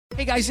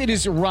Hey guys, it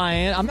is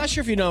Ryan. I'm not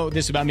sure if you know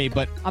this about me,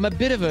 but I'm a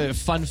bit of a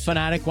fun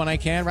fanatic when I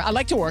can. I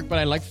like to work, but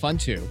I like fun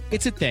too.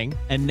 It's a thing.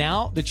 And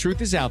now the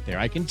truth is out there.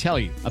 I can tell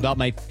you about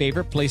my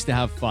favorite place to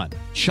have fun.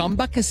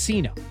 Chumba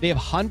Casino. They have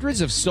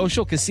hundreds of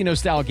social casino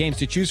style games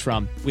to choose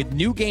from with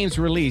new games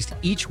released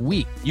each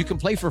week. You can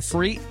play for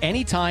free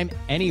anytime,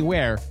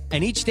 anywhere.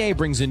 And each day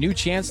brings a new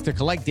chance to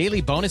collect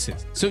daily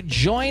bonuses. So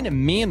join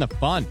me in the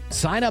fun.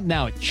 Sign up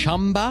now at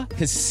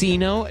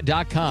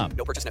ChumbaCasino.com.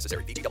 No purchase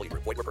necessary. VGW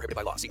Group. Void where prohibited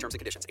by law. See terms and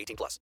conditions.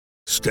 18+.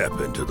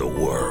 Step into the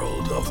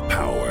world of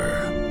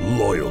power,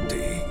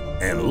 loyalty,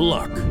 and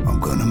luck. I'm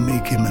gonna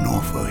make him an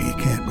offer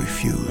he can't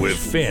refuse. With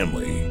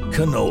family,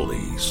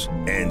 cannolis,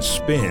 and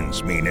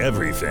spins mean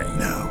everything.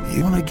 Now,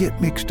 you wanna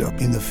get mixed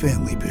up in the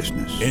family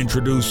business.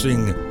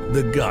 Introducing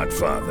The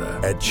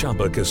Godfather at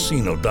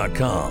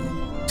ChumbaCasino.com.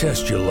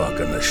 Test your luck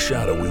in the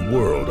shadowy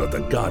world of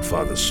The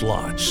Godfather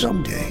slot.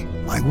 Someday,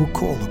 I will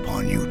call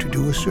upon you to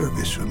do a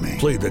service for me.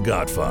 Play The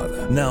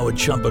Godfather now at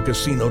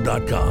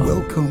ChumbaCasino.com.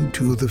 Welcome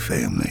to the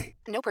family.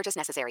 No purchase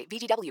necessary.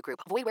 VGW Group.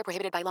 Void where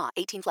prohibited by law.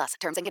 18+.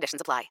 Terms and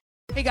conditions apply.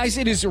 Hey guys,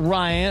 it is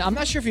Ryan. I'm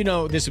not sure if you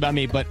know this about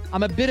me, but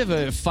I'm a bit of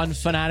a fun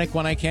fanatic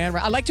when I can.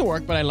 I like to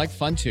work, but I like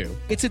fun too.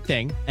 It's a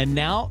thing. And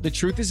now the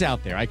truth is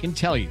out there. I can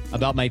tell you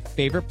about my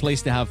favorite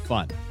place to have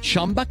fun.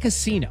 Chumba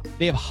Casino.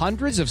 They have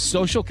hundreds of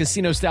social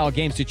casino style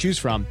games to choose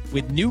from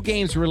with new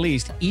games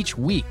released each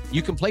week.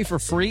 You can play for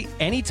free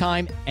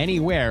anytime,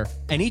 anywhere.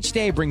 And each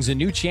day brings a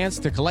new chance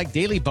to collect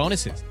daily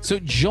bonuses. So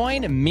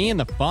join me in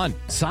the fun.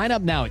 Sign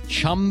up now at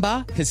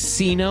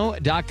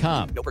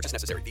ChumbaCasino.com. No purchase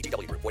necessary.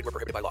 VGW Group. Void where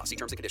prohibited by law. See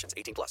terms and conditions.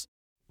 18+.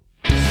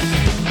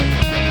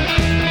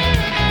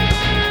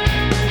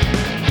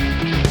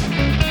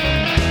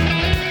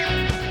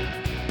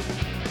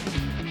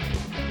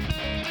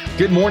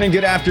 Good morning,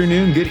 good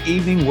afternoon, good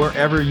evening,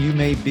 wherever you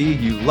may be,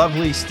 you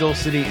lovely Steel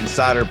City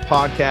Insider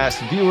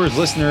podcast viewers,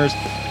 listeners.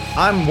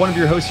 I'm one of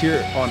your hosts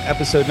here on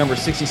episode number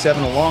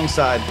 67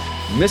 alongside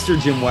Mr.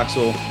 Jim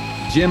Wexell.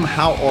 Jim,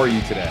 how are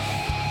you today?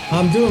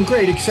 I'm doing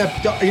great,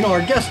 except,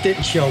 our guest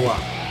didn't show up.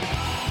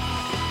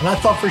 And I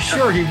thought for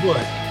sure he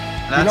would.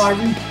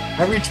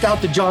 I reached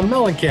out to John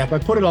Mellencamp. I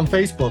put it on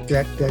Facebook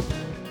that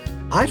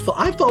I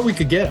thought we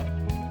could get him.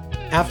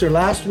 After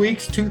last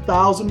week's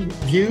 2,000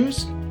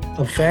 views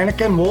of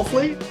Faneca and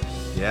Wolfley,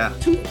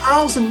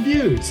 2,000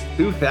 views.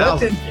 2,000. That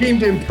didn't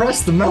seem to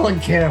impress the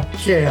Mellencamp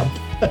camp.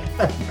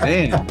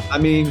 Man, I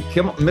mean,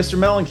 Mr.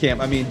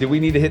 Mellencamp, do we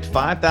need to hit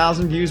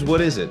 5,000 views? What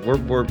is it? We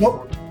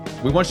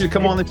want you to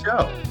come on the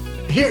show.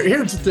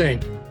 Here's the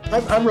thing.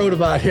 I wrote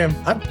about him.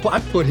 I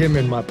put him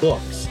in my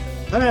books.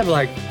 I've had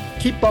to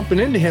keep bumping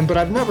into him, but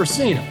I've never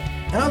seen him.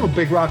 And I'm a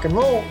big rock and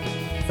roll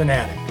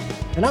fanatic,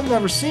 and I've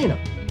never seen him.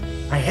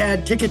 I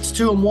had tickets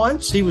to him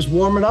once. He was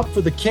warming up for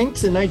the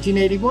Kinks in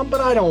 1981,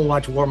 but I don't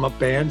watch warm-up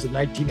bands in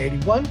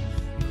 1981.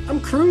 I'm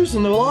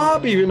cruising the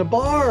lobby in the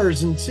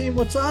bars and seeing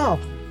what's up.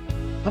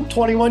 I'm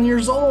 21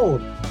 years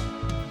old.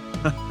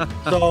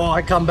 So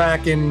I come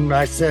back and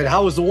I said,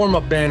 how was the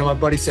warm-up band? And my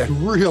buddy said,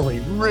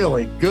 really,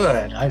 really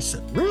good. I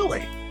said,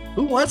 really?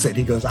 Who was it?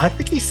 He goes, I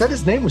think he said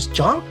his name was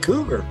John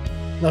Cougar.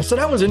 Now, so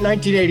that was in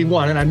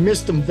 1981, and I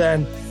missed him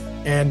then,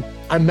 and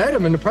I met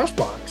him in the press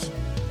box.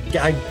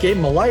 I gave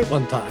him a light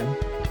one time.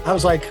 I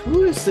was like,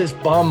 who is this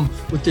bum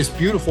with this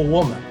beautiful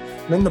woman?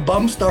 And then the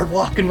bum started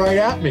walking right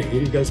at me.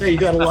 He goes, hey, you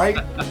got a light?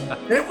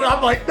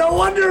 I'm like, no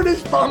wonder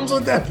this bum's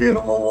with that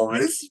beautiful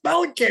woman. This is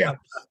Mellencamp.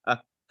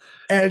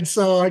 And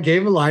so I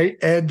gave him a light.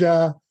 And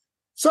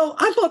so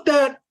I thought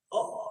that,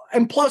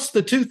 and plus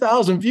the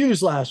 2,000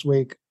 views last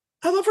week,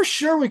 I thought for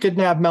sure we could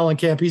nab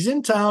Mellencamp. He's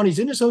in town. He's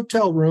in his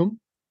hotel room.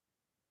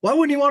 Why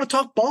wouldn't he want to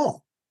talk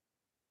ball?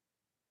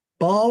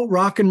 Ball,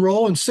 rock and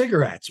roll, and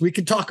cigarettes. We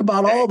could talk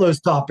about all those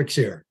topics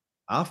here.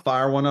 I'll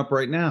fire one up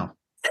right now.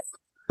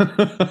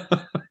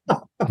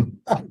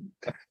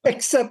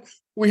 Except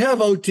we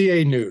have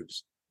OTA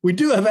news. We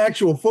do have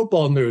actual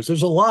football news.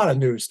 There's a lot of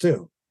news,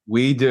 too.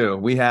 We do.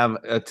 We have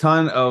a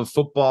ton of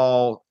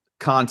football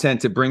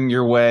content to bring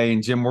your way.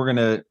 And, Jim, we're going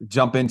to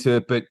jump into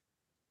it. But,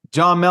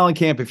 John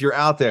Mellencamp, if you're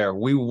out there,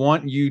 we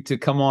want you to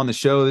come on the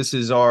show. This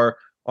is our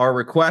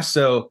request.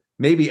 So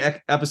maybe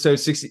episode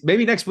 60,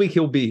 maybe next week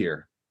he'll be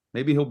here.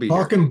 Maybe he'll be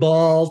talking here.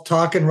 Ball,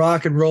 talking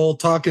rock and roll,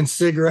 talking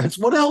cigarettes.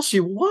 What else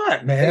you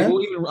want, man?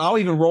 Hey, I'll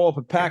even roll up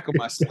a pack on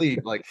my sleeve,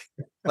 like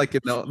in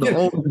the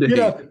old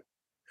days.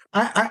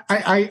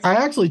 I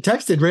actually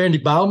texted Randy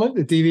Bauman,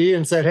 the TV,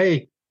 and said,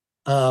 "Hey,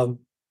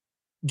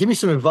 give me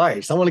some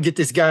advice. I want to get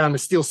this guy on the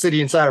Steel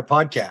City Insider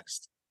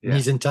podcast. Yeah.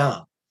 He's in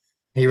town."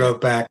 He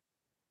wrote back,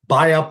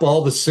 "Buy up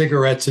all the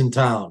cigarettes in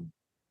town."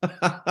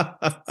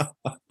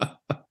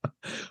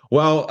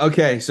 Well,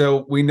 okay,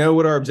 so we know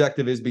what our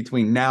objective is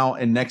between now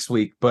and next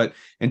week, but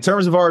in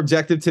terms of our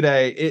objective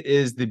today, it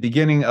is the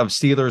beginning of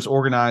Steelers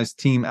organized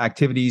team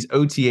activities,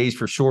 OTAs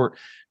for short,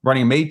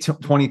 running May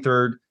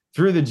 23rd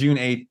through the June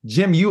 8th.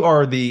 Jim, you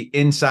are the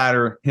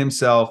insider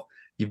himself.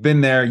 You've been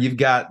there. You've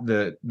got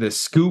the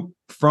scoop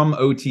from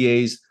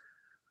OTAs.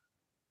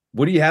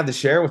 What do you have to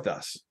share with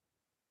us?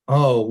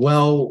 Oh,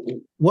 well,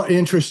 what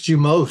interests you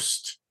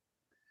most?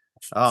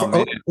 Oh,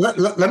 man.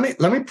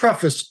 Let me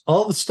preface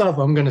all the stuff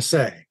I'm going to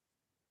say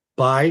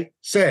by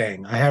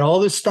saying I had all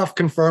this stuff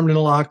confirmed in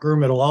the locker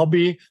room. It'll all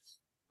be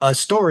a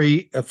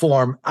story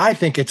form. I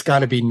think it's got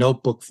to be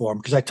notebook form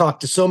because I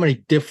talked to so many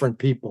different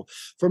people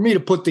for me to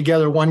put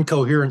together one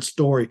coherent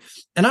story.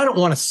 And I don't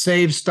want to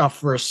save stuff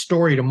for a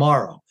story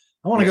tomorrow.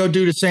 I want to go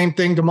do the same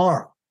thing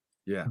tomorrow.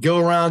 Yeah. Go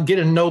around, get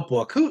a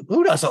notebook.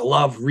 Who doesn't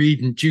love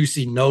reading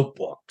juicy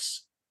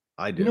notebooks?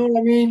 I do. You know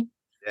what I mean?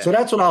 Yeah. So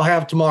that's what I'll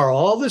have tomorrow.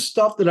 All this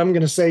stuff that I'm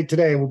going to say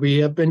today will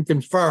have been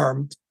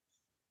confirmed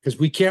because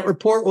we can't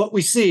report what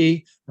we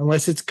see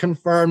unless it's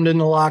confirmed in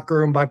the locker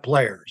room by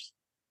players.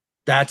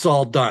 That's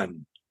all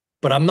done.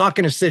 But I'm not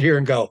going to sit here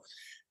and go.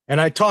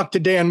 And I talked to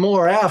Dan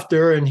Moore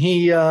after, and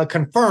he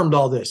confirmed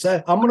all this.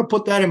 I'm going to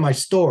put that in my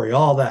story,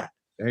 all that.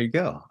 There you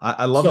go.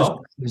 I love the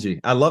strategy.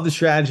 I love the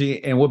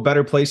strategy. And what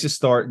better place to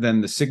start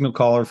than the signal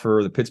caller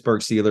for the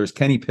Pittsburgh Steelers,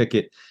 Kenny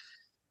Pickett.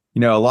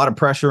 You know, a lot of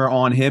pressure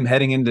on him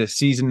heading into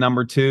season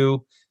number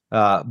 2.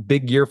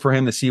 Big year for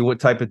him to see what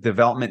type of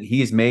development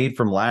he's made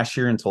from last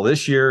year until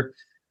this year.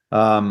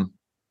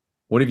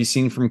 What have you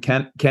seen from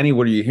Kenny?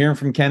 What are you hearing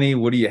from Kenny?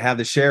 What do you have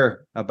to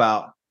share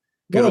about?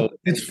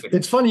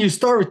 It's funny you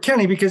start with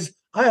Kenny because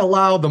I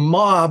allow the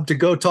mob to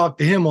go talk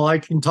to him while I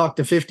can talk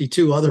to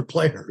 52 other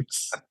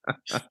players.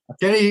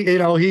 Kenny, you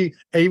know, he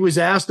was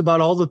asked about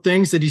all the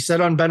things that he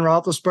said on Ben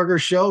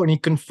Roethlisberger's show, and he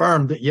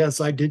confirmed that,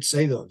 yes, I did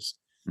say those.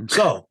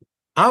 So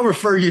I'll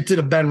refer you to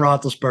the Ben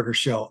Roethlisberger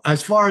show.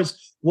 As far as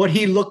what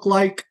he looked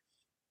like,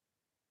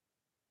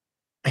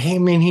 I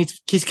mean,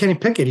 he's Kenny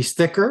Pickett. He's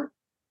thicker.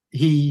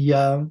 He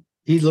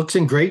looks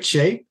in great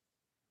shape.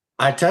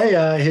 I tell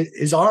you,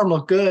 his arm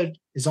looked good.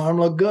 His arm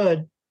looked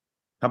good.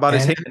 How about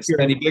his hands?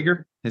 Any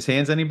bigger? His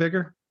hands any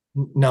bigger?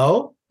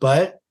 No,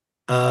 but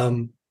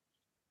you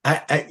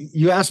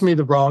asked me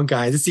the wrong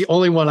guy. This is the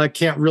only one I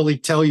can't really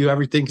tell you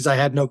everything because I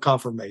had no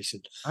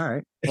confirmation. All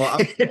right. Well,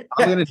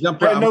 I'm going to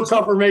jump. I had no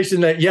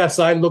confirmation that yes,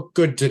 I look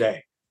good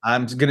today.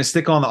 I'm going to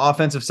stick on the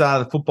offensive side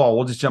of the football.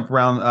 We'll just jump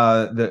around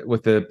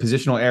with the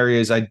positional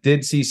areas. I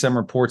did see some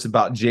reports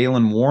about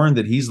Jaylen Warren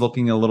that he's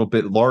looking a little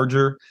bit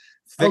larger.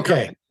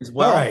 Okay. As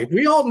well. All right.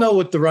 We all know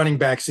what the running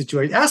back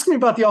situation. Ask me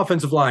about the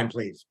offensive line,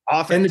 please.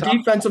 And the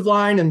defensive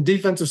line and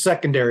defensive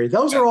secondary.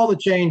 Those are all the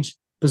change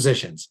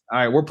positions. All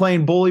right. We're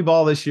playing bully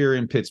ball this year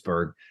in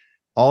Pittsburgh.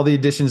 All the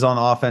additions on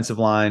the offensive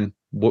line.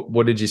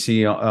 What did you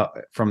see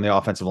from the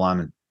offensive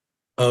lineman?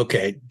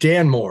 Okay.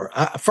 Dan Moore.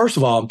 First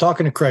of all, I'm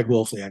talking to Craig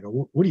Wolfley. I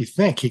go, what do you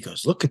think? He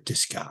goes, look at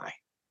this guy.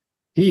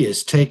 He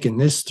is taking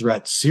this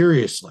threat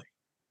seriously.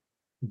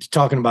 He's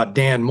talking about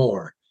Dan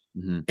Moore.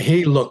 Mm-hmm.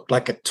 He looked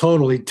like a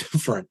totally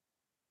different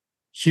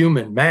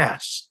human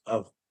mass.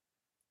 Of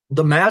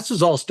the mass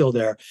is all still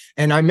there.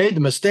 And I made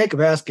the mistake of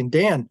asking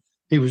Dan.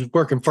 He was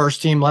working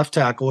first team left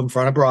tackle in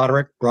front of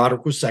Broderick.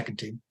 Broderick was second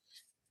team.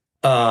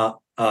 I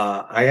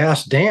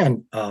asked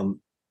Dan how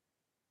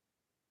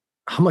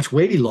much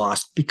weight he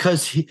lost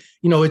because he,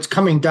 it's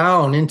coming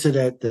down into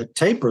the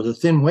taper, the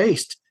thin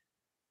waist.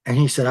 And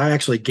he said, I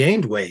actually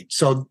gained weight.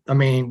 So, I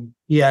mean,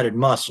 he added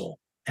muscle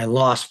and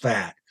lost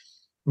fat.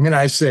 And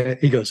I said,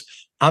 he goes,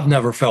 I've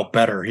never felt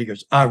better. He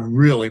goes, I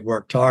really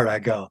worked hard. I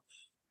go,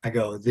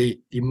 the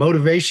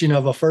motivation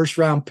of a first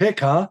round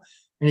pick, huh?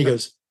 And he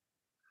goes,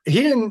 I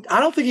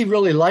don't think he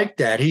really liked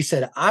that. He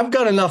said, I've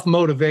got enough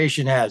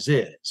motivation as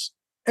is.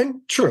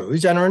 And true,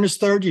 he's entering his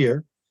 3rd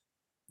year,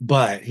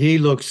 but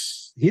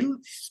he's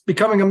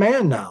becoming a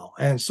man now.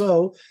 And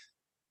so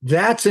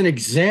that's an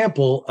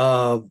example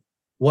of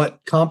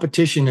what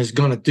competition is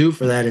going to do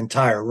for that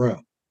entire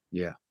room.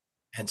 Yeah.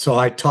 And so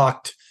I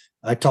talked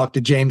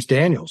to James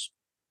Daniels,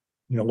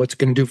 what's it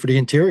going to do for the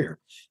interior?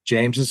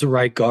 James is the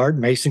right guard.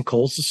 Mason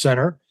Cole's the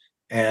center.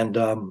 And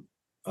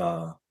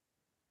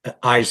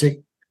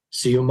Isaac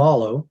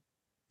Siumalo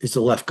is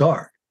the left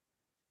guard.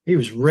 He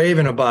was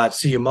raving about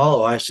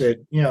Siumalo. I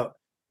said,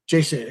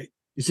 Jason,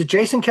 is it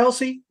Jason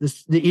Kelsey,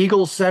 the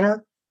Eagles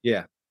center?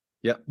 Yeah.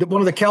 Yeah.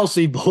 One of the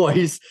Kelsey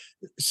boys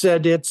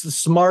said it's the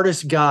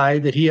smartest guy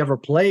that he ever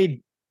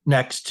played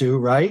next to,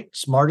 right?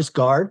 Smartest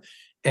guard.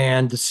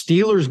 And the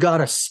Steelers got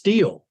a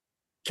steal.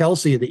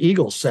 Kelsey of the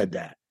Eagles said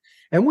that.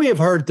 And we have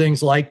heard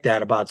things like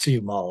that about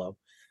Siumalo,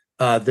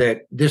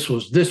 that this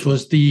was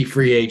the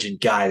free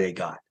agent guy they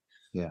got.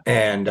 Yeah.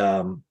 And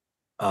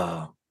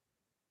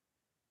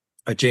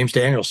James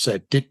Daniels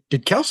said,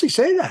 did Kelsey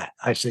say that?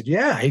 I said,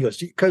 yeah. He goes,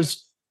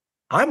 because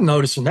I'm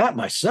noticing that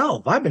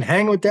myself. I've been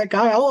hanging with that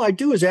guy. All I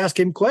do is ask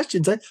him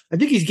questions. I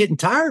think he's getting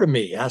tired of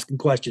me asking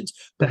questions,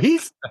 but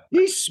he's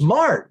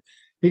smart.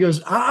 He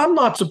goes, I'm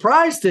not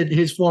surprised that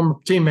his former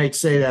teammates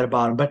say that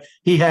about him, but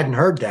he hadn't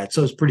heard that.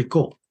 So it's pretty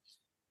cool.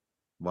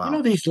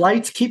 Wow. These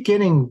lights keep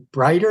getting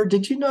brighter.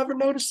 Did you never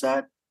notice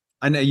that?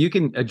 I know you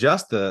can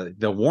adjust the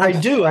warmth. I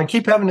do. I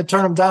keep having to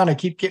turn them down. I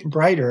keep getting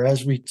brighter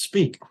as we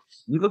speak.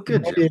 You look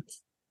good.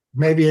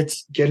 Maybe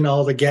it's getting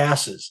all the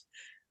gases.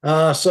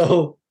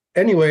 So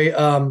anyway,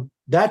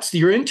 that's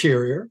your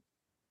interior.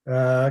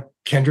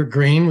 Kendrick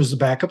Green was the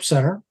backup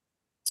center.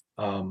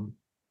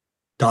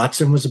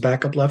 Dotson was the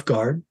backup left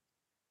guard.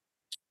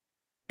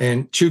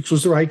 And Chooks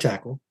was the right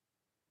tackle.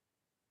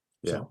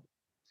 Yeah. So,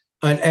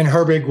 and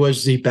Herbig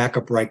was the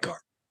backup right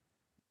guard.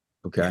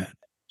 Okay.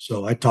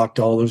 So I talked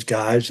to all those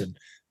guys, and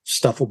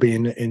stuff will be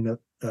in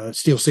the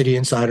Steel City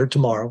Insider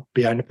tomorrow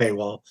behind the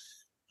paywall.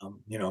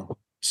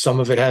 Some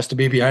of it has to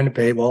be behind the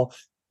paywall.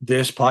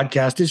 This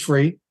podcast is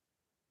free.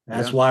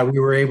 That's why we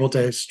were able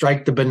to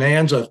strike the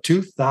bonanza of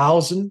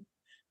 2,000,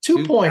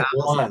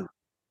 2.1,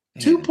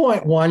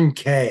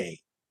 2.1K.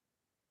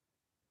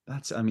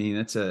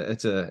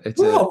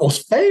 We're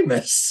almost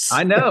famous.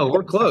 I know,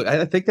 we're close.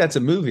 I think that's a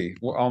movie.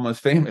 We're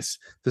almost famous.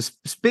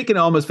 Speaking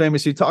of almost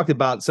famous, you talked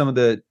about some of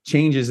the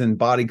changes in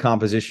body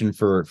composition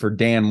for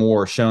Dan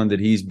Moore, showing that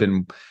he's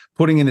been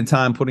putting in the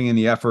time, putting in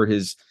the effort.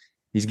 He's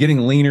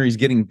getting leaner, he's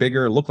getting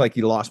bigger. It looked like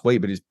he lost weight,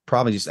 but he's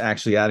probably just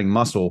actually adding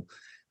muscle.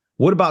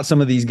 What about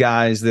some of these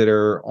guys that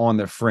are on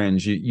the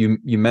fringe? You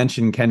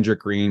mentioned Kendrick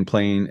Green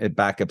playing at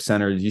backup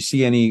center. Do you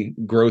see any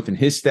growth in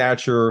his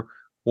stature?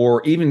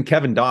 Or even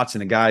Kevin Dotson,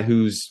 a guy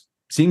who's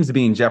seems to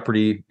be in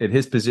jeopardy at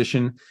his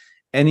position.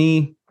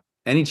 Any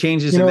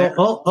changes in there?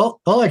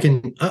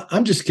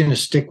 I'm just going to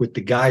stick with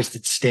the guys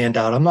that stand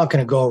out. I'm not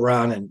going to go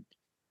around and,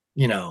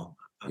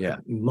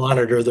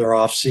 monitor their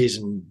off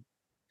season.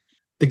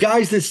 The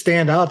guys that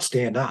stand out.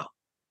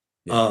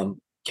 Yeah.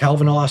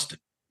 Calvin Austin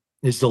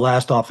is the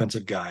last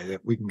offensive guy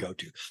that we can go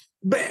to.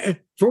 But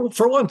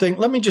for one thing,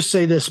 let me just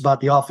say this about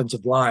the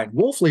offensive line.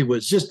 Wolfley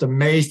was just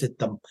amazed at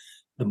the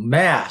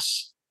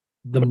mass,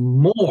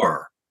 the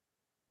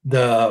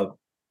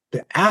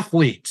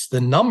athletes,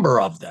 the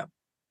number of them.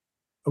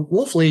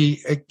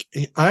 Wolfley,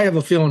 I have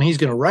a feeling he's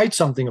going to write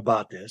something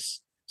about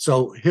this.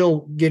 So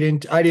he'll get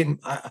into,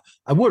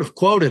 I would have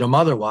quoted him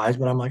otherwise,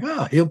 but I'm like,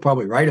 he'll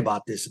probably write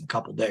about this in a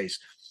couple of days.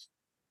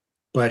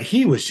 But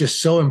he was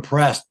just so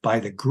impressed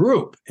by the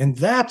group. And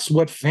that's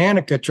what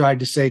Faneca tried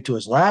to say to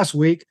us last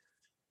week.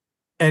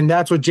 And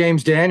that's what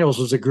James Daniels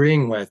was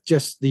agreeing with.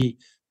 Just the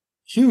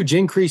huge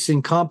increase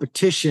in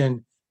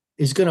competition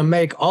is going to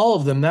make all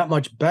of them that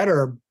much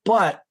better.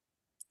 But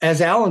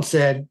as Alan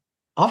said,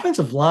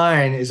 offensive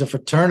line is a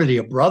fraternity,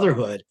 a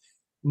brotherhood.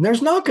 And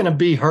there's not going to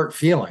be hurt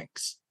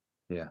feelings.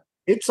 Yeah.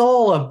 It's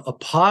all a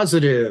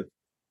positive.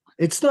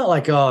 It's not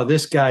like,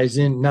 this guy's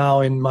in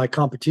my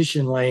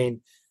competition lane.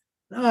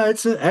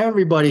 It's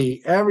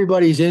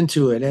everybody's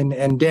into it.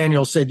 And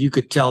Daniel said you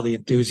could tell the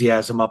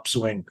enthusiasm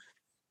upswing.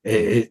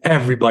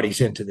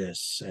 Everybody's into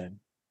this.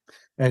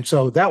 And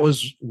so that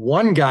was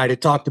one guy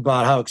that talked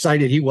about how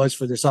excited he was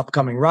for this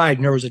upcoming ride.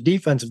 And there was a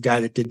defensive guy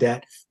that did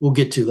that we'll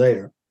get to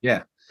later.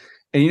 Yeah.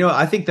 And,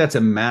 I think that's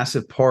a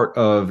massive part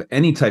of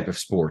any type of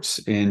sports.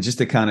 And just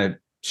to kind of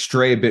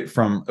stray a bit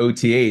from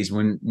OTAs,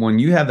 when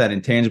you have that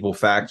intangible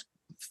fact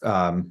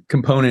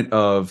component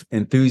of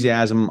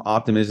enthusiasm,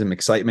 optimism,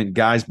 excitement,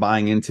 guys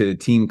buying into the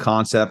team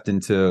concept,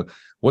 into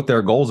what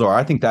their goals are,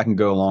 I think that can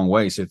go a long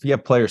way. So if you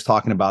have players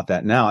talking about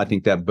that now, I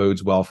think that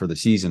bodes well for the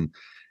season.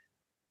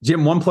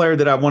 Jim, one player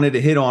that I wanted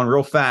to hit on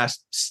real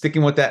fast,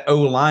 sticking with that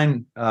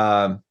O-line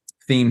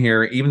theme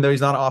here, even though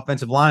he's not an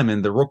offensive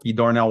lineman, the rookie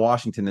Darnell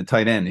Washington, the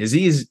tight end. Is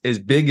he as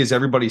big as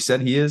everybody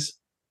said he is?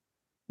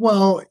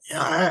 Well,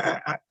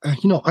 I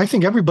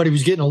think everybody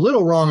was getting a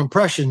little wrong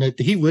impression that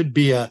he would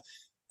be a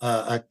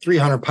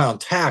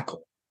 300-pound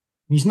tackle.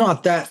 He's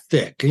not that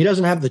thick. He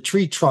doesn't have the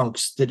tree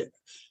trunks that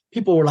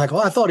people were like,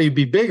 I thought he'd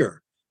be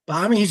bigger.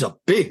 But, he's a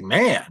big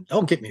man.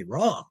 Don't get me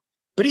wrong.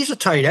 But he's a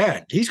tight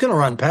end. He's going to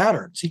run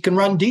patterns. He can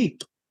run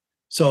deep.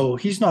 So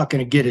he's not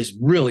going to get as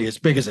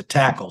big as a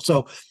tackle.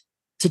 So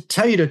to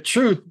tell you the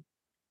truth,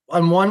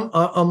 on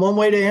one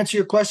way to answer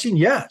your question,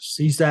 yes,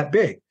 he's that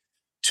big.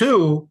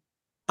 Two,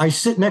 I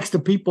sit next to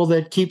people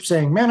that keep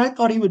saying, man, I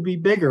thought he would be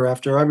bigger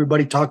after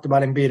everybody talked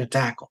about him being a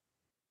tackle.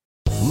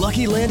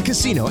 Lucky Land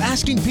Casino,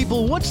 asking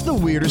people, what's the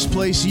weirdest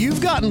place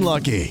you've gotten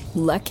lucky?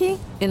 Lucky?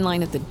 In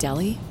line at the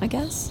deli, I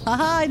guess?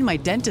 Aha, in my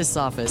dentist's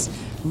office.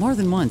 More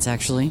than once,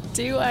 actually.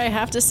 Do I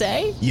have to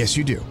say? Yes,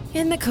 you do.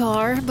 In the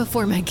car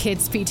before my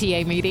kids'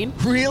 PTA meeting.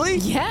 Really?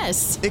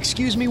 Yes.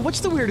 Excuse me,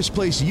 what's the weirdest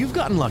place you've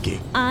gotten lucky?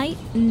 I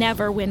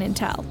never win and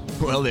tell.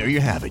 Well, there you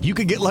have it. You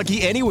can get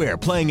lucky anywhere,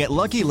 playing at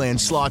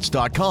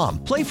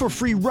LuckyLandSlots.com. Play for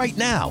free right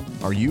now.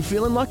 Are you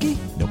feeling lucky?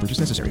 No purchase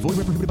necessary. Void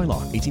where prohibited by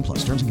law.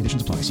 18+. Terms and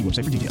conditions apply. See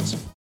website for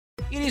details.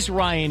 It is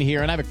Ryan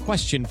here, and I have a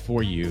question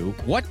for you.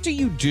 What do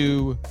you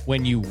do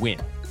when you win?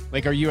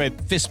 Like, are you a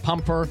fist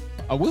pumper,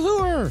 a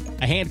woohooer,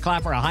 a hand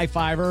clapper, a high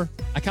fiver?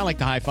 I kind of like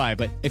the high five,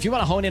 but if you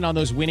want to hone in on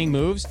those winning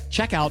moves,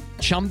 check out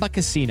Chumba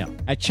Casino.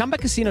 At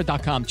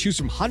ChumbaCasino.com, choose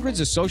from hundreds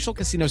of social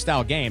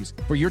casino-style games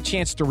for your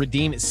chance to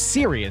redeem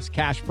serious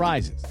cash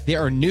prizes.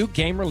 There are new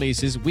game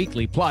releases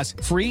weekly, plus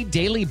free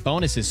daily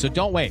bonuses. So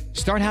don't wait.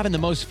 Start having the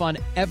most fun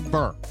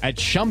ever at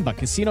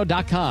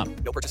ChumbaCasino.com.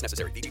 No purchase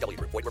necessary. VGW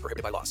Group. Void where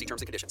prohibited by law. See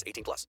terms and conditions.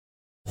 18+.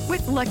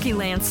 With Lucky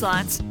Land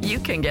Slots, you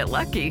can get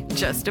lucky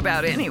just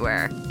about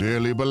anywhere.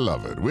 Dearly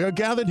beloved, we are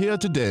gathered here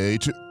today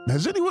to...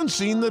 Has anyone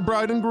seen the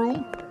bride and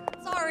groom?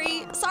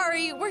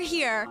 Sorry, we're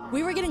here.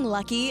 We were getting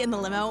lucky in the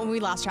limo and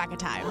we lost track of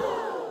time.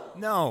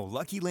 No,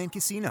 Lucky Land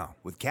Casino,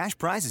 with cash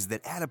prizes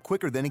that add up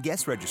quicker than a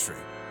guest registry.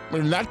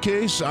 In that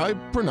case, I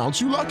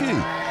pronounce you lucky.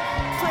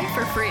 Play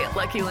for free at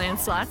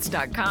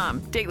LuckyLandSlots.com.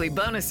 Daily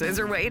bonuses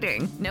are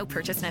waiting. No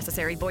purchase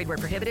necessary. Void where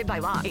prohibited by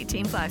law.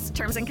 18 plus.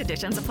 Terms and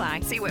conditions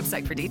apply. See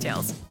website for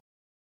details.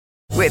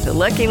 With the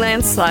Lucky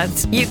Land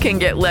Slots, you can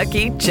get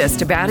lucky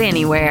just about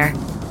anywhere.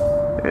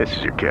 This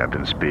is your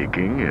captain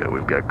speaking.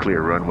 We've got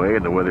clear runway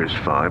and the weather's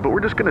fine, but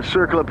we're just going to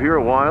circle up here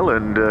a while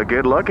and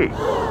get lucky.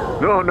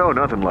 No,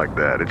 nothing like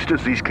that. It's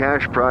just these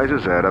cash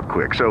prizes add up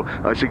quick. So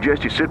I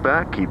suggest you sit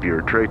back, keep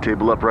your tray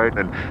table upright,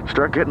 and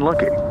start getting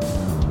lucky.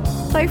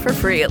 Play for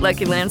free at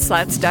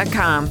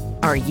LuckyLandSlots.com.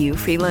 Are you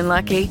feeling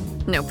lucky?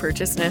 No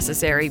purchase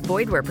necessary.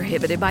 Void where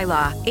prohibited by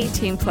law.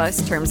 18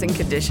 plus terms and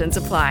conditions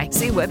apply.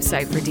 See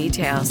website for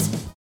details.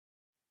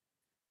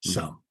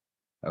 So,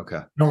 okay.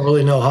 I don't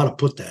really know how to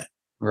put that.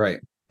 Right.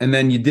 And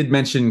then you did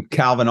mention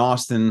Calvin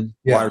Austin,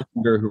 wide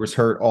receiver, who was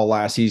hurt all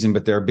last season,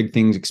 but there are big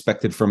things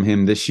expected from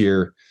him this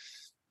year.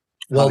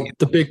 Well,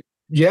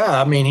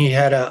 I mean, he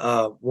had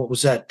what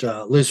was that?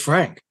 Liz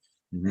Frank.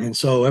 Mm-hmm. And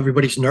so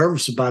everybody's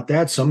nervous about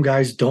that. Some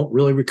guys don't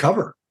really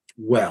recover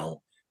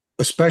well,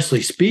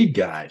 especially speed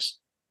guys.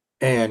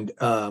 And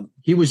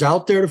he was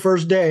out there the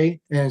first day.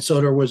 And so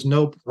there was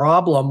no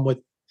problem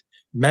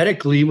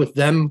medically with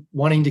them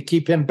wanting to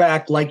keep him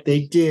back like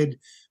they did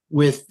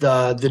with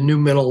the new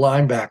middle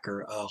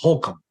linebacker,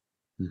 Holcomb.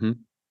 Mm-hmm.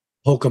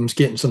 Holcomb's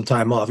getting some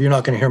time off. You're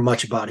not going to hear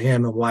much about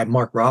him, and why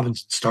Mark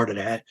Robinson started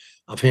ahead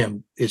of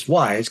him is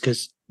why. It's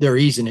because they're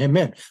easing him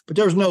in. But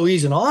there's no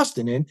easing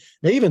Austin in.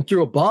 They even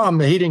threw a bomb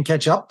that he didn't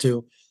catch up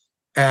to.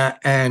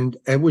 And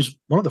it was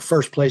one of the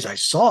first plays I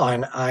saw.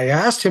 And I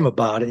asked him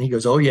about it, and he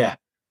goes, "Oh, yeah,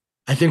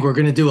 I think we're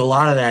going to do a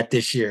lot of that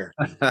this year."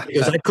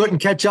 Because I couldn't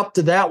catch up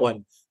to that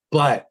one.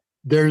 But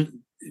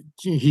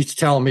he's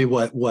telling me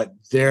what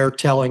they're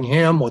telling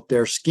him, what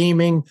they're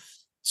scheming.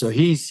 So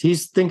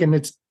he's thinking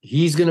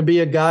he's going to be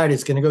a guy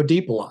that's going to go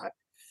deep a lot.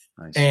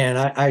 Nice. And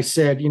I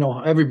said,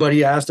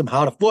 everybody asked him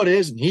how the foot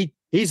is, and he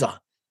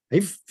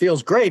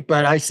feels great.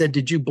 But I said,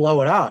 did you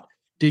blow it out?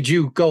 Did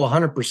you go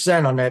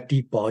 100% on that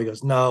deep ball? He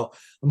goes, no,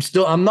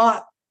 I'm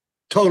not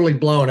totally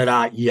blowing it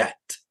out yet.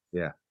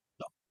 Yeah.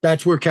 So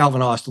that's where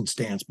Calvin Austin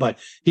stands. But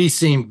he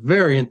seemed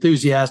very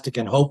enthusiastic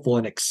and hopeful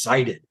and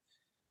excited.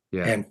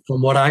 Yeah. And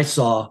from what I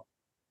saw,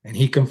 and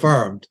he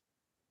confirmed,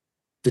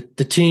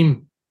 the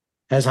team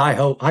has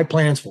high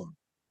plans for him.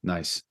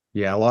 Nice.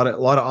 Yeah, a lot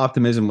of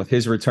optimism with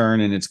his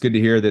return, and it's good to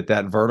hear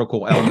that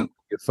vertical element,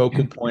 the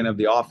focal point of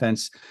the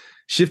offense.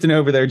 Shifting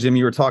over there, Jim,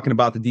 you were talking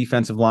about the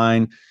defensive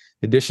line,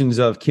 additions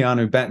of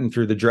Keanu Benton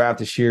through the draft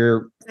this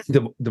year.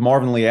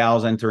 DeMarvin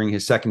Leal's entering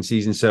his second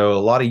season, so a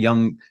lot of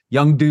young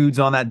dudes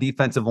on that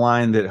defensive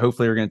line that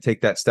hopefully are going to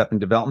take that step in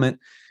development.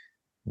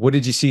 What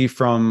did you see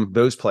from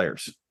those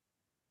players?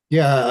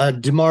 Yeah,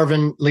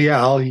 DeMarvin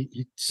Leal,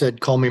 he said,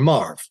 "Call me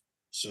Marv."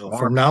 So Marv.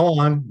 From now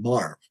on,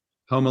 Marv.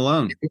 Home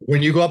alone.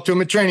 When you go up to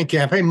him at training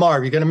camp, "Hey,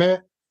 Marv, you got a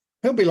minute?"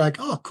 He'll be like,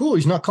 "Oh, cool.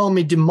 He's not calling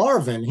me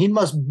DeMarvin. He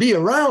must be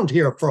around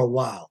here for a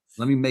while."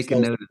 Let me make a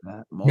note of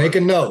that. Marv. Make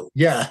a note.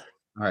 Yeah.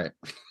 All right.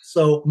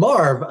 So,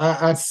 Marv,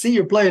 I see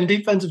you're playing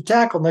defensive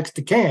tackle next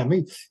to Cam.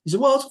 He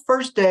said, "Well, it's the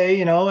first day,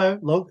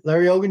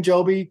 Larry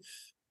Ogunjobi,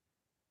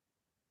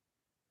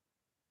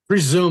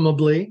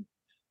 presumably."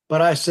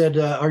 But I said,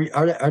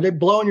 are they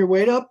blowing your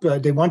weight up?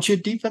 They want you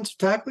at defensive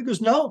tackle? He goes,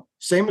 "No,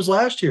 same as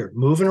last year,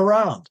 moving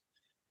around."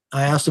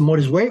 I asked him what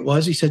his weight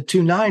was. He said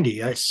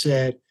 290. I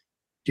said,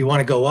 "Do you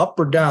want to go up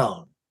or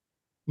down?"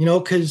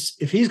 Because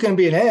if he's going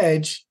to be an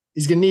edge,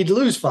 he's going to need to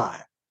lose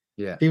 5.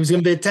 Yeah. If he was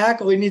going to be a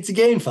tackle, he needs to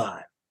gain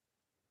 5.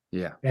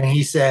 Yeah. And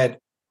he said,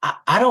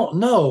 I don't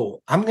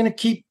know. I'm going to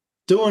keep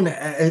doing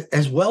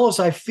as well as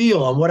I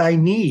feel on what I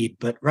need.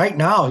 But right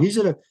now, he's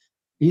at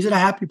a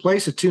happy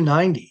place at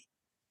 290.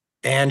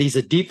 And he's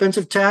a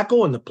defensive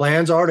tackle, and the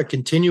plans are to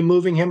continue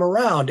moving him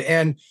around.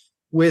 And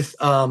with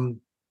Keanu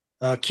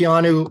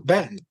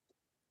Benton,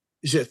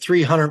 he's a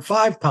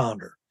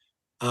 305-pounder,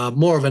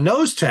 more of a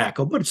nose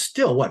tackle, but it's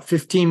still,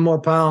 15 more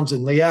pounds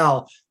than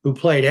Leal, who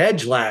played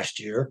edge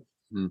last year.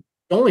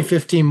 Only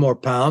 15 more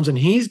pounds, and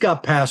he's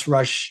got pass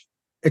rush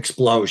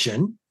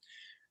explosion.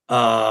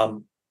 I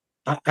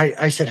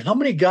said, how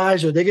many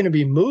guys are they going to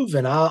be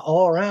moving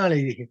all around?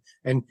 He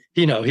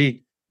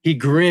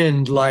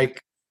grinned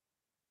like,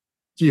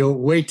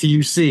 wait till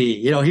you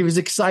see. He was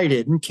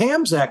excited. And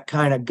Cam's that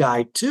kind of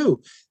guy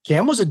too.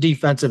 Cam was a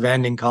defensive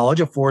end in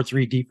college, a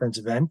 4-3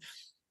 defensive end.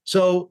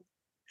 So,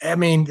 I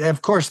mean,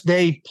 of course,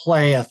 they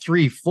play a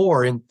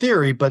 3-4 in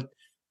theory, but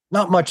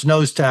not much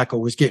nose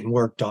tackle was getting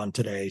worked on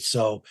today.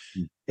 So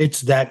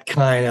it's that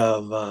kind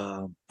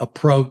of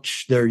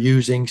approach they're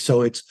using.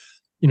 So it's,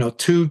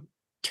 2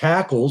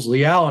 tackles.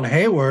 Leal and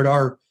Hayward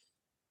are,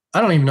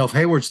 I don't even know if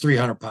Hayward's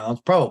 300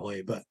 pounds,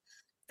 probably, but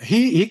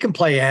he can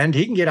play end.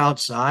 He can get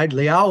outside.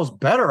 Leal's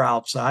better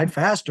outside,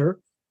 faster.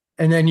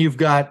 And then you've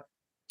got,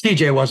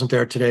 TJ wasn't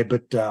there today,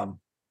 but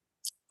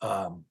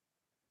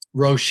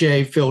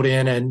Roche filled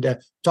in, and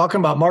talking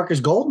about Marcus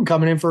Golden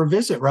coming in for a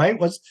visit, right?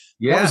 That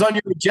was on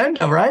your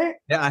agenda, right?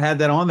 Yeah, I had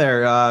that on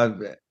there.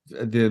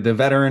 The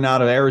veteran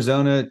out of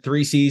Arizona,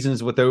 3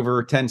 seasons with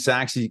over 10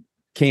 sacks. He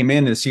came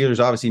in. The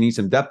Steelers obviously need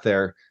some depth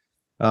there.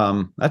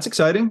 That's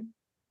exciting.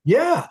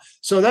 Yeah.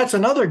 So that's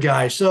another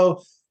guy.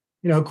 So,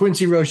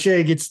 Quincy Roche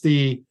you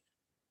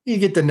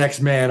get the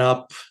next man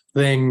up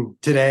thing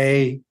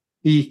today.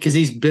 Because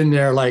he's been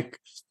there like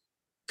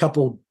a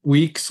couple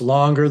weeks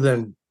longer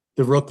than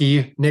the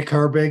rookie, Nick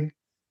Herbig.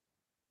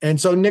 And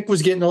so Nick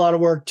was getting a lot of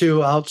work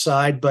too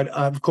outside, but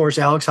of course,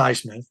 Alex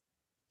Highsmith.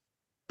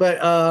 But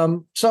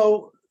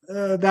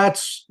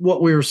that's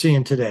what we were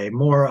seeing today.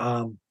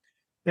 More,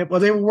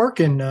 they were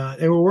working.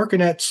 They were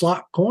working at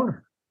slot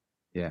corner.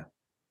 Yeah.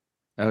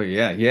 Oh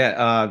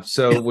yeah.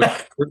 So which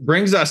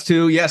brings us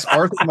to, yes,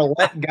 Arthur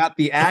Millette got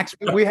the axe.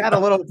 We had a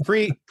little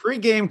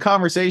pre-game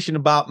conversation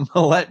about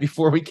Millette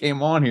before we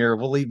came on here.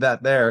 We'll leave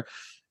that there.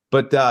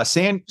 But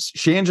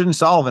Chandron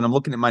Sullivan, I'm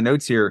looking at my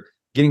notes here,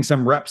 getting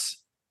some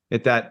reps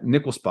at that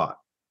nickel spot.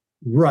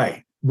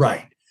 Right.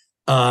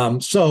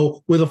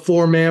 So with a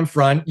 4-man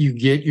front, you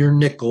get your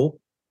nickel,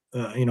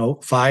 5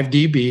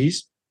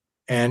 DBs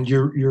and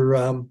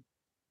your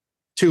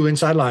 2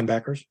 inside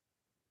linebackers.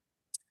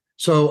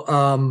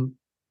 So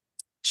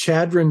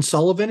Chadron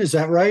Sullivan, is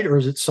that right? Or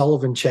is it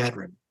Sullivan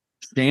Chadron?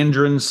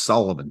 Chandron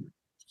Sullivan.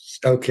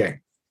 Okay.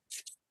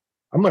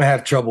 I'm going to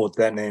have trouble with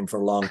that name for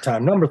a long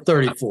time. Number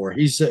 34.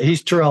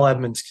 He's Terrell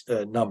Edmonds'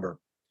 number.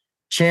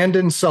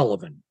 Chandon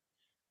Sullivan.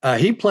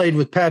 He played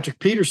with Patrick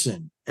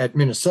Peterson at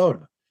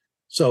Minnesota.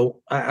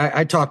 So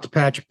I talked to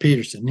Patrick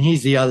Peterson.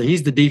 He's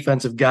the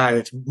defensive guy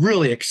that's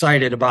really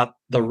excited about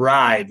the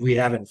ride we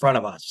have in front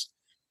of us.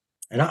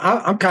 And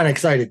I'm kind of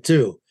excited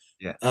too.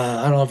 Yeah.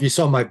 I don't know if you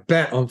saw my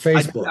bet on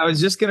Facebook. I was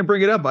just going to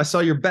bring it up. I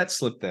saw your bet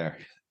slip there.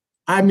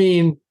 I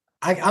mean,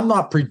 I'm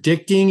not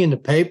predicting in the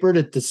paper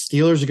that the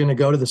Steelers are going to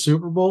go to the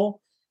Super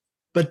Bowl,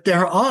 but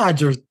their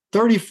odds are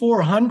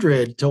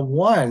 3,400 to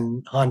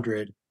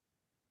 100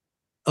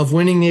 of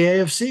winning the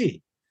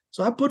AFC.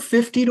 So I put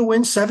 50 to win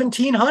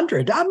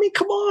 1,700. I mean,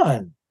 come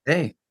on.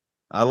 Hey,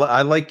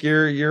 I like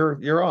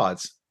your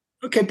odds.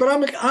 Okay, but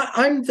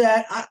I'm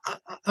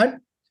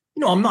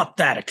not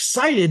that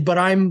excited, but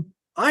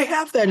I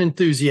have that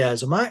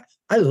enthusiasm. I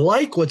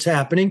like what's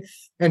happening.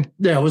 And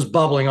it was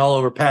bubbling all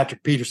over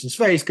Patrick Peterson's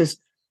face because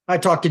I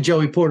talked to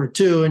Joey Porter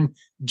too, and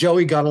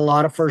Joey got a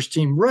lot of first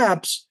team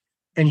reps,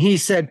 and he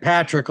said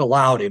Patrick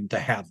allowed him to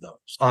have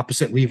those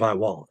opposite Levi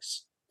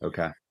Wallace.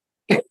 Okay.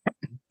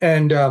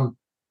 And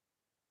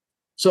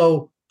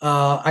so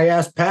I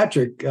asked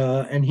Patrick,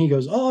 and he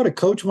goes, "Oh, the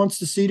coach wants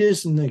to see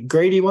this, and the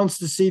Grady wants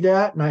to see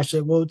that." And I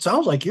said, "Well, it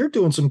sounds like you're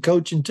doing some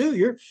coaching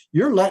too.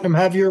 You're letting them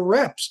have your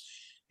reps."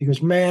 He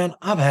goes, "Man,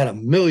 I've had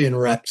 1 million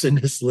reps in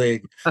this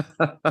league."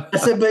 I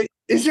said, "But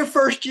it's your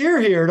first year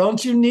here.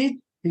 Don't you need?"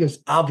 He goes,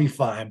 "I'll be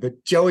fine."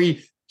 But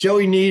Joey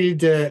needed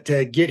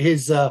to get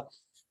his,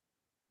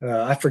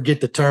 I forget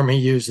the term he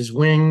used, his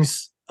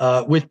wings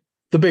with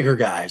the bigger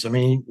guys. I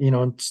mean,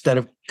 instead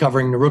of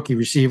covering the rookie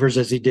receivers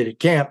as he did at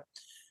camp.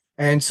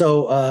 And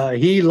so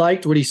he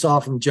liked what he saw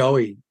from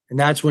Joey. And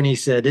that's when he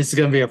said, "This is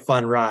going to be a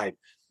fun ride."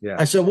 Yeah.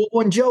 I said, "Well,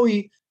 when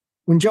Joey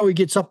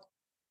gets up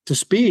to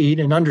speed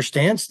and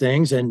understands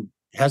things and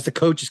has the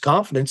coach's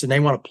confidence and they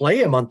want to play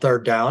him on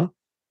third down,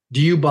 do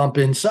you bump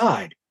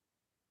inside?"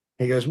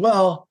 He goes,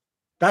 "Well,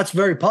 that's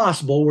very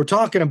possible. We're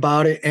talking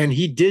about it." And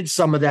he did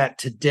some of that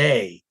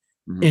today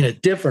in a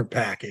different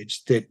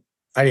package that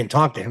I didn't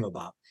talk to him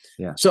about.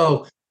 Yeah.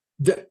 So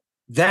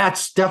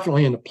that's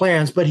definitely in the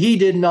plans, but he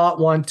did not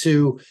want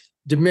to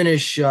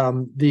diminish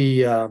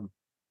the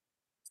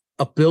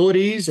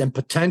abilities and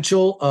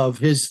potential of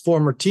his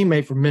former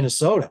teammate from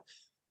Minnesota.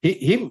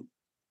 He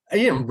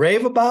didn't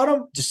rave about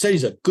him, just said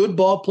he's a good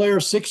ball player,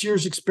 6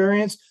 years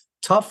experience,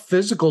 tough,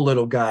 physical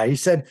little guy. He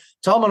said,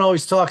 Tillman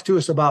always talks to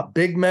us about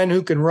big men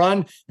who can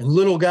run and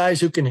little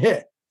guys who can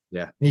hit.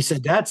 Yeah. And he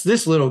said, that's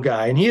this little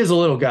guy. And he is a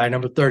little guy,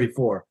 number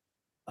 34,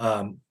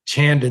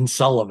 Chandon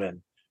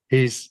Sullivan.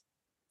 He's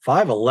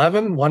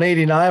 5'11",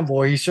 189.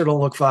 Boy, he sure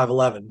don't look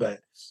 5'11", but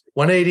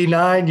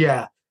 189,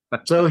 yeah.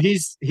 So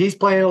he's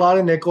playing a lot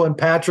of nickel, and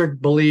Patrick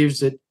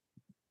believes that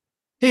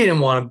he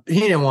didn't want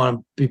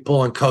to be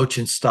pulling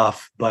coaching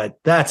stuff, but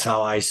that's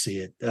how I see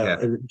it.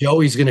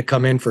 Joey's going to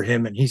come in for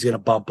him, and he's going to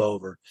bump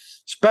over,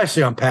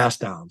 especially on pass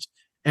downs.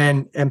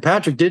 And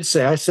Patrick did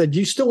say, I said,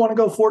 "You still want to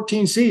go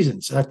 14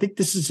 seasons?" And I think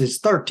this is his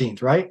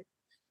 13th, right?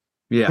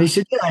 Yeah. And he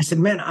said, "Yeah." I said,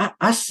 "Man,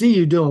 I see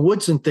you doing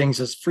Woodson things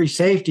as free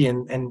safety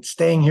and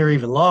staying here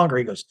even longer."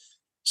 He goes,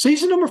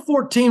 "Season number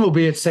 14 will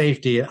be at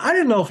safety." And I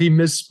didn't know if he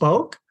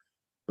misspoke,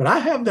 but I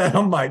have that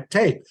on my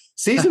tape.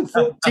 Season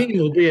 14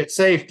 will be at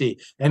safety,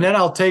 and then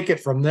I'll take it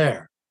from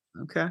there.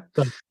 Okay.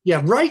 So,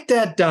 yeah, write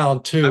that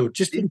down too,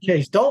 just in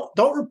case.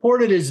 Don't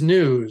report it as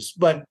news,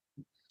 but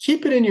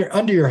keep it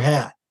under your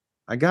hat.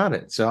 I got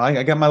it. So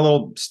I got my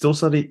little still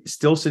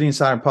sitting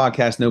inside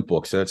podcast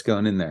notebook. So it's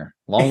going in there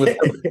along with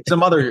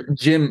some other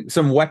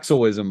some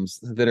Wexelisms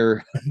that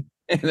are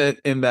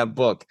in that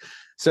book.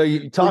 So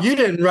you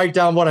didn't write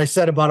down what I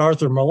said about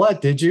Arthur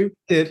Millette, did you?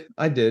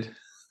 I did.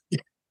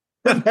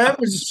 That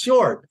was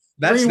short.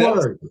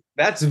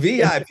 That's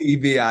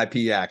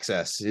VIP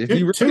access. If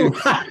you really,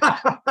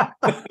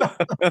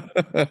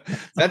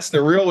 that's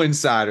the real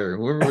insider.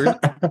 We're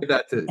give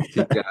that to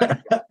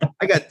guys.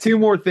 I got two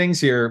more things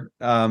here,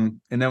 and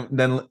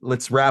then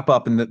let's wrap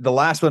up. And the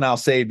last one I'll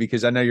save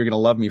because I know you're going to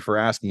love me for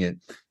asking it.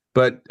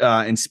 But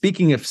and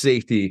speaking of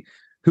safety,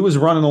 who was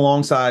running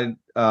alongside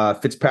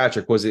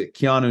Fitzpatrick? Was it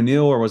Keanu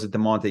Neal or was it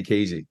DeMonte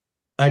Casey?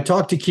 I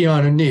talked to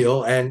Keanu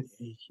Neal, and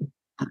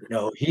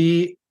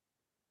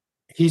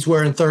he's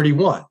wearing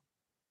 31.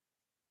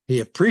 He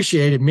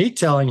appreciated me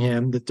telling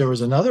him that there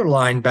was another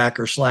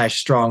linebacker /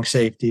 strong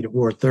safety that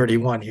wore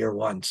 31 here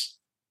once.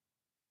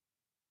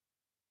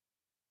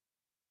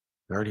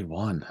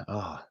 31.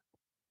 Oh,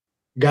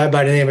 guy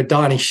by the name of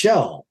Donnie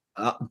Shell.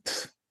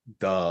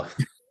 Duh.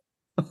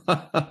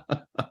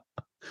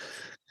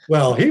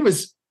 Well, he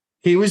was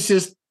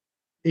just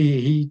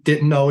he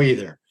didn't know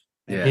either.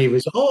 And he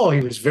was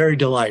very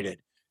delighted.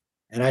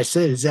 And I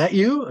said, "Is that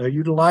you? Are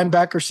you the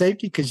linebacker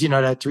safety? Because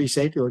that 3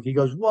 safety look." He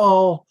goes,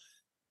 "Well,"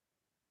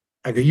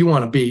 I go, "You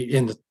want to be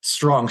in the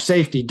strong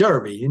safety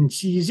derby?" And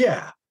she's,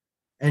 "Yeah."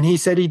 And he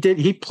said he did.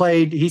 He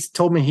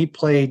told me he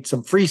played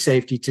some free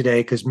safety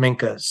today because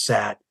Minka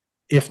sat,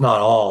 if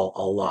not all,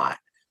 a lot.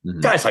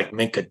 Mm-hmm. Guys like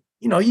Minka,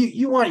 you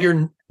want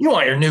your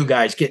new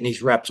guys getting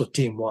these reps with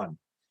Team 1.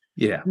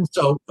 Yeah. And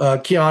so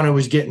Keanu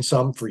was getting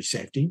some free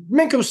safety.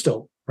 Minka was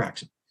still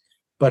practicing,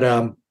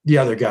 but the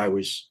other guy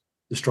was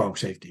the strong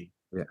safety.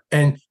 Yeah.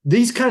 And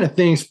these kind of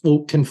things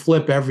can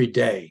flip every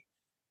day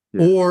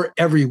or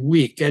every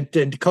week.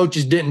 The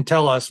coaches didn't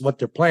tell us what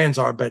their plans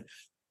are, but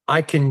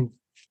I can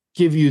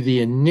give you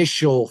the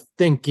initial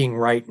thinking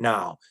right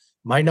now.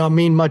 Might not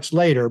mean much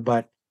later,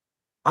 but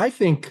I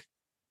think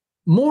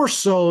more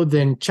so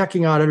than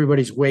checking out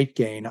everybody's weight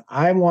gain,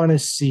 I want to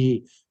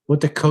see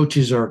what the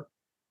coaches are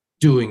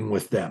doing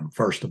with them,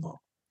 first of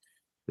all.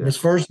 Yeah. This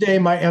first day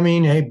I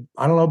don't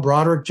know,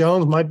 Broderick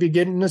Jones might be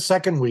getting the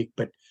second week,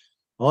 but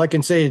all I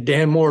can say is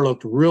Dan Moore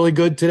looked really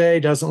good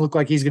today. Doesn't look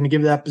like he's going to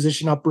give that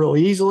position up real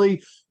easily.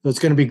 So it's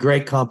going to be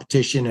great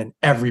competition and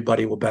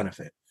everybody will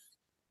benefit.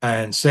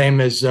 And same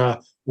as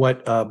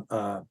what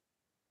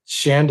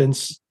Shandon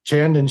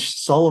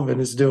Sullivan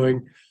is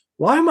doing.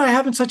 Why am I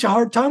having such a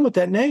hard time with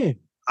that name?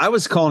 I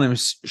was calling him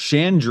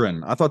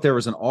Chandran. I thought there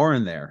was an R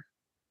in there.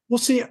 Well,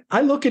 see, I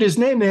look at his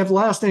name. They have the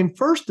last name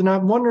first, and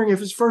I'm wondering if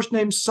his first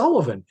name's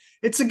Sullivan.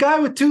 It's a guy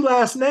with 2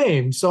 last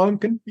names, so I'm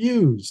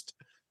confused.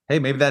 Hey,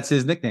 maybe that's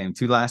his nickname,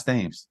 2 last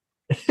names.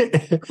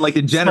 Like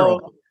the General.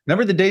 So,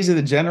 remember the days of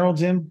the General,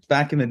 Jim,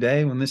 back in the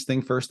day when this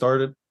thing first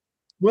started?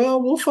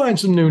 Well, we'll find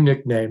some new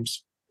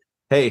nicknames.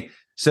 Hey,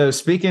 so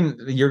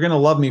you're going to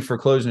love me for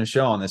closing the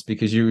show on this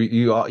because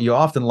you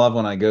often love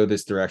when I go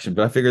this direction,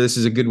 but I figure this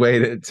is a good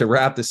way to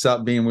wrap this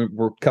up, being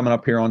we're coming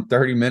up here on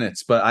 30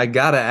 minutes. But I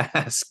got to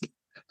ask,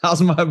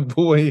 how's my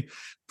boy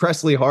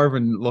Presley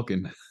Harvin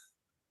looking?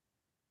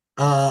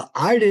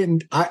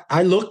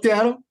 I looked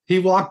at him. He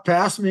walked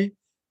past me.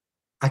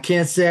 I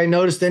can't say I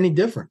noticed any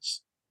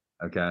difference.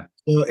 Okay.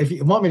 So if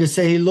you want me to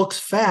say he looks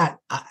fat,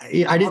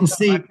 I didn't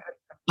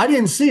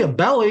see a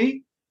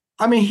belly.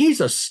 I mean,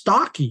 he's a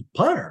stocky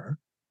punter.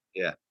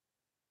 Yeah.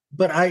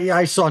 But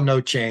I saw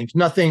no change,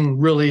 nothing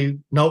really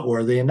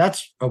noteworthy. And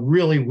that's a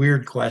really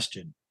weird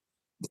question.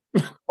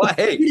 Well,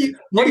 hey,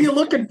 what are you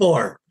looking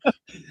for?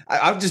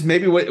 I'm just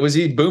was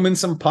he booming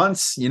some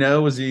punts?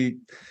 Was he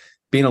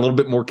being a little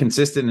bit more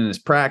consistent in his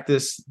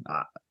practice?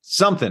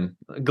 Something,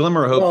 a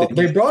glimmer of hope. Well,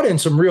 they brought in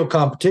some real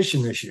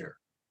competition this year,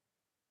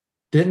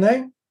 didn't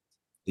they?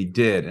 He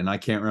did, and I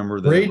can't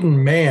remember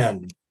Braden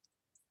Mann.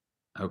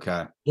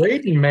 Okay.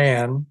 Braden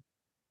Mann.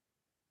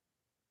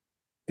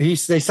 They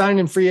signed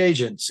in free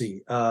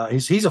agency.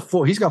 He's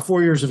got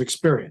 4 years of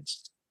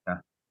experience. Yeah.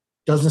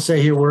 Doesn't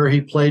say here where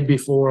he played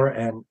before,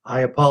 and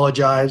I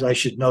apologize. I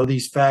should know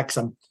these facts.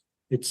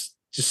 It's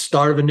just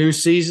start of a new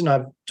season.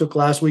 I took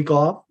last week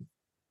off.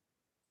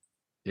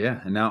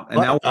 Yeah, and now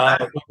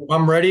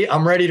I'm ready.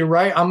 I'm ready to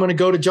write. I'm going to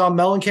go to John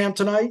Mellencamp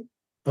tonight.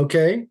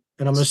 Okay, and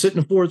I'm going to sit in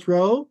the 4th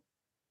row.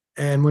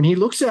 And when he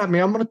looks at me,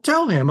 I'm going to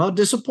tell him how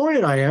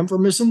disappointed I am for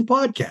missing the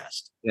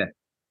podcast. Yeah.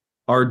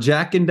 Are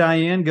Jack and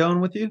Diane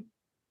going with you?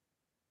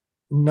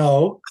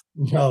 No.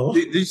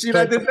 Did you see what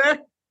I did there?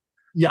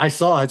 Yeah, I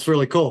saw. It's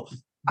really cool.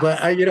 But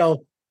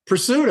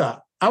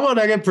Pursuta. I want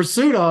to get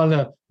Pursuta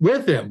on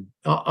with him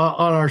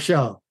on our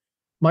show.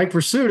 Mike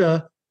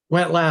Pursuta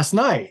went last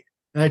night,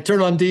 and I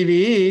turned on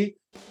DVE,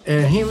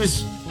 and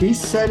he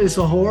said it's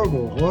a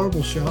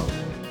horrible show.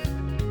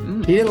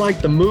 He didn't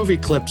like the movie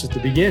clips at the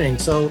beginning,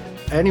 so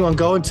anyone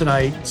going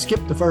tonight,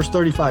 skip the first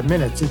 35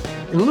 minutes.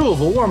 In lieu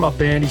of a warm-up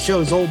band, he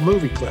shows old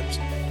movie clips.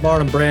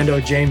 Marlon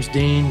Brando, James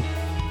Dean,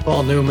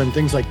 Paul Newman,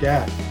 things like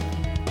that.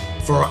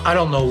 For I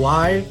don't know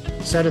why,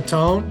 set a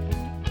tone,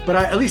 but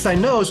at least I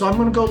know, so I'm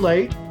going to go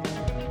late.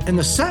 And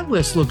the set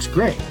list looks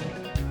great.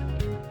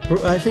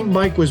 I think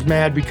Mike was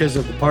mad because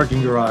of the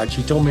parking garage.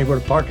 He told me about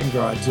a parking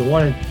garage. The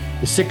one in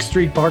the 6th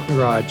Street parking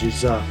garage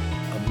is a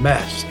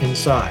mess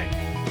inside.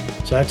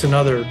 So that's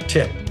another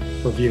tip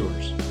for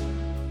viewers.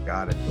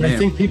 got it. And I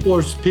think people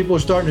are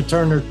starting to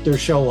turn their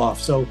show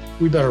off, so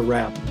we better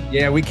wrap.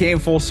 Yeah, we came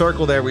full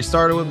circle there. We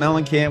started with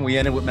Mellencamp, we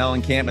ended with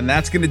Mellencamp, and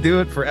that's going to do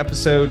it for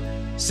episode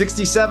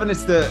 67.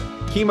 It's the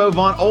Kimo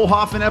von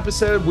Oelhoffen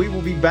episode. We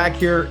will be back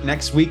here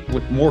next week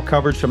with more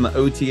coverage from the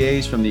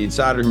OTAs, from the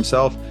insider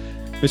himself,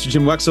 Mr.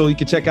 Jim Wexell. You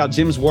can check out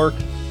Jim's work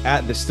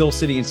at the Still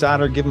City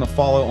Insider. Give him a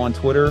follow on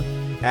Twitter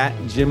at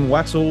Jim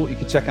Wexell. You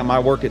can check out my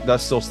work at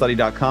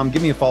thestillstudy.com.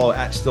 Give me a follow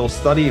at Still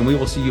Study, and we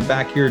will see you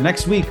back here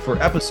next week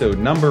for episode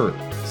number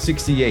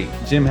 68.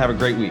 Jim, have a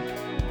great week.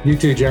 You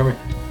too, Jeremy.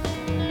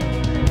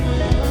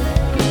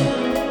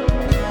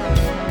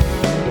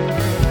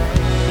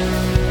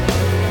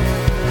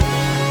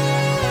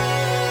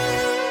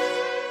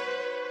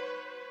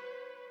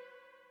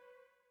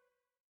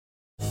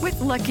 With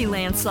Lucky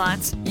Land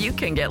Slots, you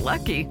can get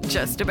lucky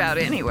just about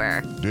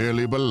anywhere.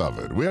 Dearly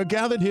beloved, we are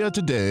gathered here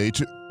today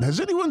to... Has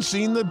anyone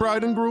seen the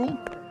bride and groom?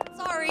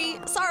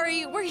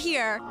 Sorry, we're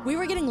here. We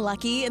were getting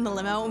lucky in the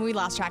limo and we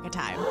lost track of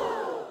time.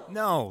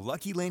 No,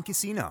 Lucky Land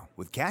Casino,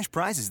 with cash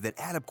prizes that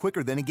add up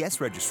quicker than a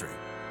guest registry.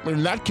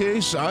 In that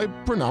case, I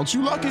pronounce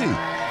you lucky.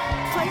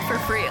 Play for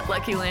free at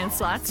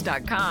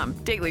LuckyLandSlots.com.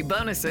 Daily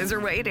bonuses are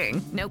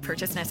waiting. No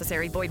purchase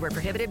necessary. Void where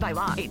prohibited by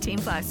law.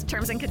 18+.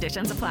 Terms and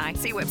conditions apply.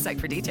 See website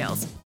for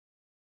details.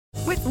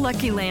 With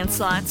Lucky Land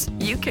Slots,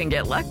 you can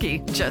get lucky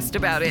just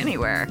about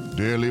anywhere.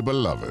 Dearly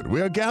beloved,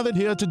 we are gathered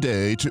here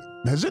today to...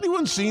 Has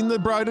anyone seen the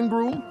bride and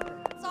groom?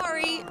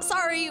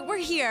 Sorry, we're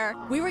here.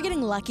 We were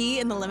getting lucky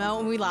in the limo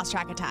and we lost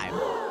track of time.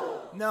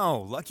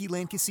 No, Lucky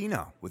Land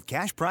Casino, with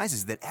cash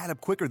prizes that add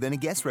up quicker than a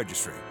guest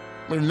registry.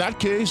 In that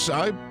case,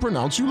 I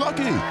pronounce you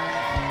lucky.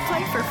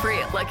 Play for free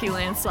at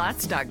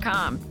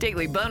LuckyLandSlots.com.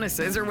 Daily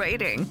bonuses are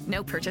waiting.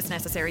 No purchase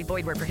necessary.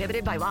 Void where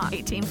prohibited by law.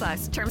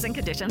 18+. Terms and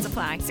conditions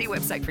apply. See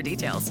website for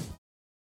details.